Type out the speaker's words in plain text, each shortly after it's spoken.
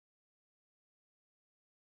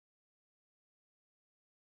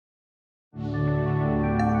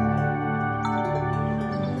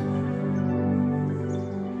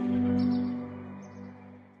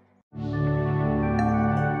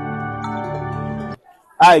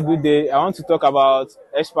Hi, good day. I want to talk about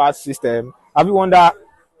expert system. Have you wondered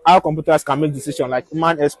how computers can make decisions like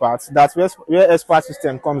human experts? That's where expert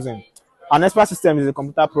system comes in. An expert system is a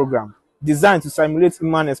computer program designed to simulate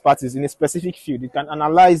human expertise in a specific field. It can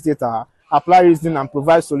analyze data, apply reasoning, and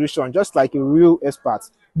provide solutions just like a real expert.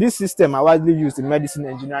 This system are widely used in medicine,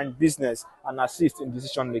 engineering, business, and assist in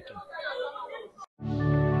decision making.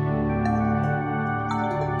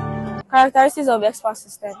 Characteristics of expert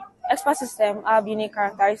system. Expert system have unique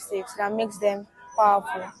characteristics that makes them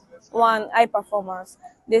powerful. One, high performance.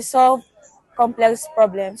 They solve complex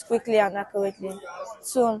problems quickly and accurately.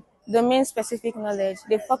 Two, domain specific knowledge.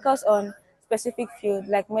 They focus on specific field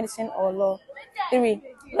like medicine or law. Three,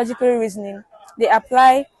 logical reasoning. They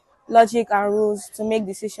apply logic and rules to make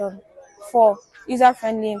decisions. Four, user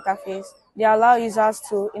friendly interface. They allow users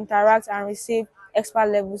to interact and receive expert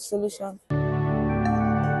level solutions.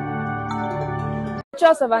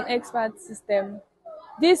 Features of an expert system.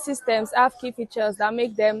 These systems have key features that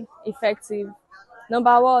make them effective.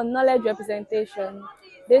 Number one, knowledge representation.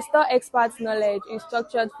 They store expert knowledge in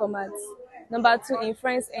structured formats. Number two,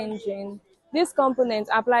 inference engine. This component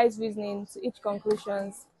applies reasoning to each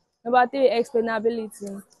conclusion. Number three,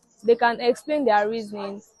 explainability. They can explain their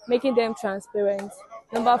reasoning, making them transparent.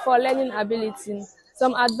 Number four, learning ability.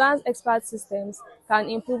 Some advanced expert systems can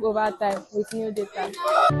improve over time with new data.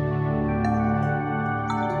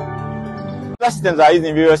 Expert systems are used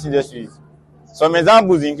in various industries. Some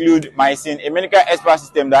examples include Mycin, a medical expert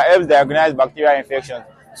system that helps diagnose bacterial infections.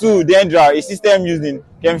 2. Dendra, a system used in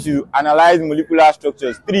chemistry to analyze molecular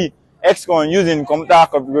structures. 3. XCon, used in computer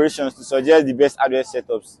configurations to suggest the best hardware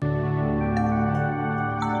setups.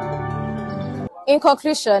 In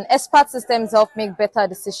conclusion, expert systems help make better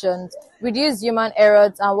decisions, reduce human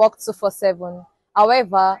errors, and work 24/7.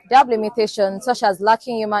 However, they have limitations such as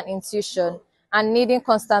lacking human intuition and needing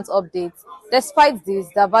constant updates. Despite this,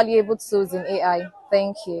 they are valuable tools in AI.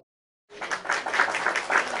 Thank you.